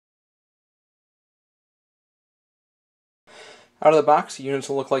Out of the box, the units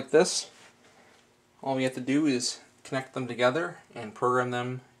will look like this. All we have to do is connect them together and program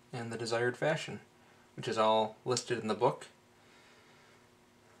them in the desired fashion, which is all listed in the book.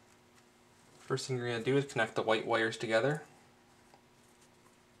 First thing you're going to do is connect the white wires together.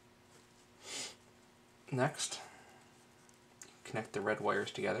 Next, connect the red wires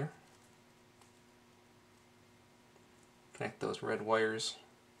together. Connect those red wires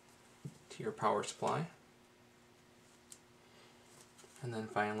to your power supply. And then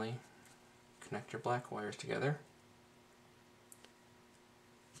finally, connect your black wires together.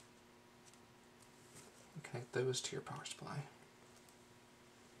 And connect those to your power supply.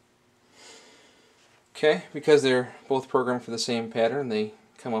 Okay, because they're both programmed for the same pattern, they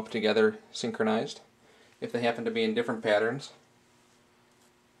come up together synchronized. If they happen to be in different patterns,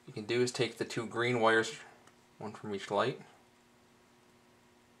 what you can do is take the two green wires, one from each light,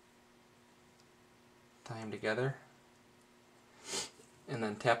 tie them together, and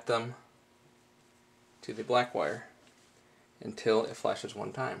then tap them to the black wire until it flashes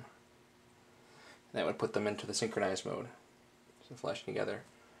one time. That would put them into the synchronized mode, so flashing together.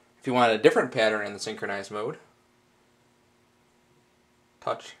 If you want a different pattern in the synchronized mode,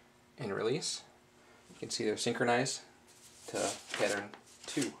 touch and release. You can see they're synchronized to pattern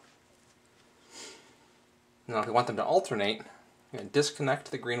 2. Now if you want them to alternate, I'm going to disconnect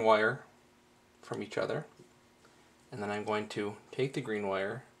the green wire from each other, and then I'm going to take the green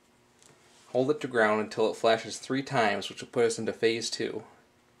wire, hold it to ground until it flashes 3 times, which will put us into phase 2.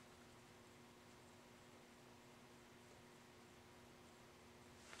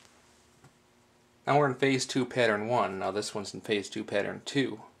 Now we're in phase 2 pattern 1. Now this one's in phase 2 pattern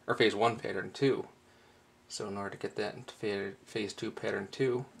 2, or phase 1 pattern 2. So in order to get that into phase 2 pattern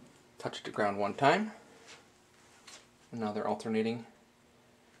 2, touch it to ground 1 time. And now they're alternating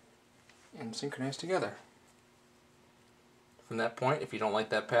and synchronized together. From that point, if you don't like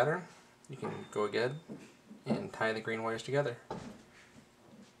that pattern, you can go again and tie the green wires together.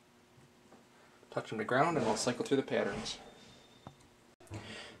 Touch them to ground and we'll cycle through the patterns.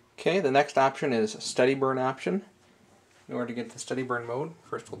 Okay, the next option is steady burn option. In order to get the steady burn mode,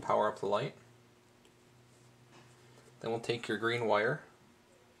 first we'll power up the light. Then we'll take your green wire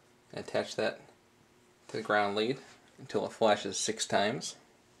and attach that to the ground lead until it flashes 6 times.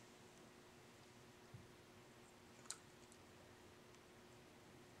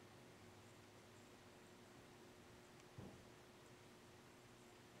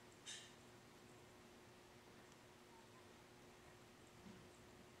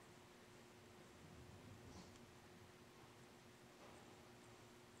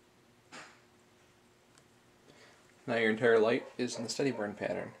 Now your entire light is in the steady burn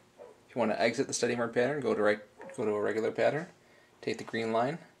pattern. If you want to exit the steady burn pattern, go to a regular pattern, take the green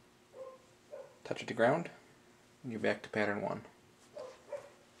line, touch it to ground, and you're back to pattern 1.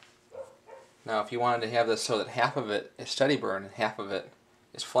 Now if you wanted to have this so that half of it is steady burn and half of it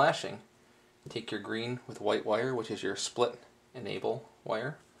is flashing, take your green with white wire, which is your split enable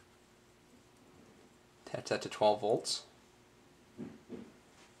wire, attach that to 12 volts.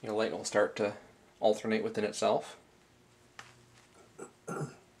 Your light will start to alternate within itself.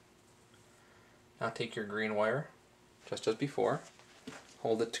 Now take your green wire, just as before,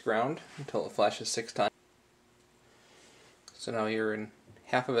 hold it to ground until it flashes 6 times. So now you're in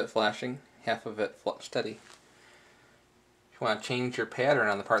half of it flashing, half of it steady. If you want to change your pattern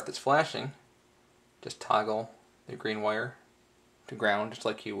on the part that's flashing, just toggle the green wire to ground just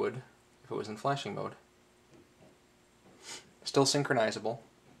like you would if it was in flashing mode. Still synchronizable.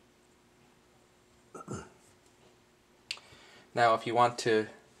 Now if you want to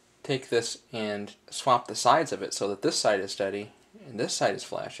take this and swap the sides of it so that this side is steady and this side is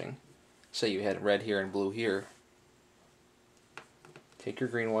flashing, say you had red here and blue here, take your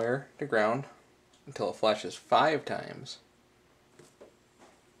green wire to ground until it flashes 5 times.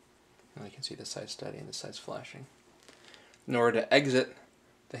 Now you can see this side's steady and this side's flashing. In order to exit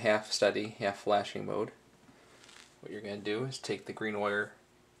the half steady, half flashing mode, what you're going to do is take the green wire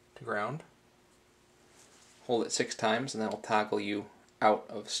to ground, hold it 6 times, and that will toggle you out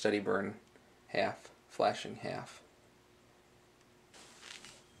of steady burn half, flashing half.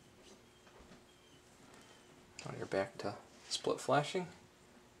 Now you're back to split flashing.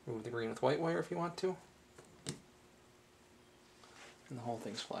 Move the green with white wire if you want to. And the whole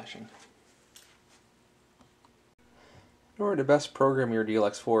thing's flashing. In order to best program your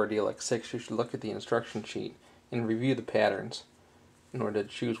DLX4 or DLX6, you should look at the instruction sheet and review the patterns in order to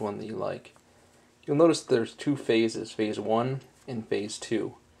choose one that you like. You'll notice there's 2 phases, phase 1 and phase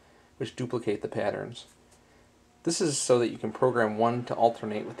 2, which duplicate the patterns. This is so that you can program one to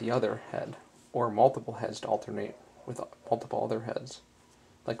alternate with the other head, or multiple heads to alternate with with multiple other heads,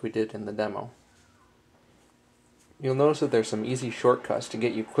 like we did in the demo. You'll notice that there's some easy shortcuts to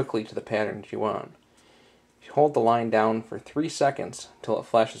get you quickly to the patterns you want. If you hold the line down for 3 seconds until it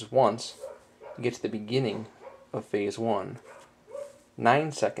flashes once, you get to the beginning of phase 1.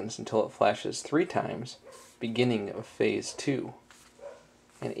 9 seconds until it flashes 3 times, beginning of phase 2.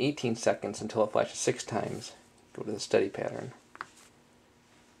 And 18 seconds until it flashes 6 times, go to the steady pattern.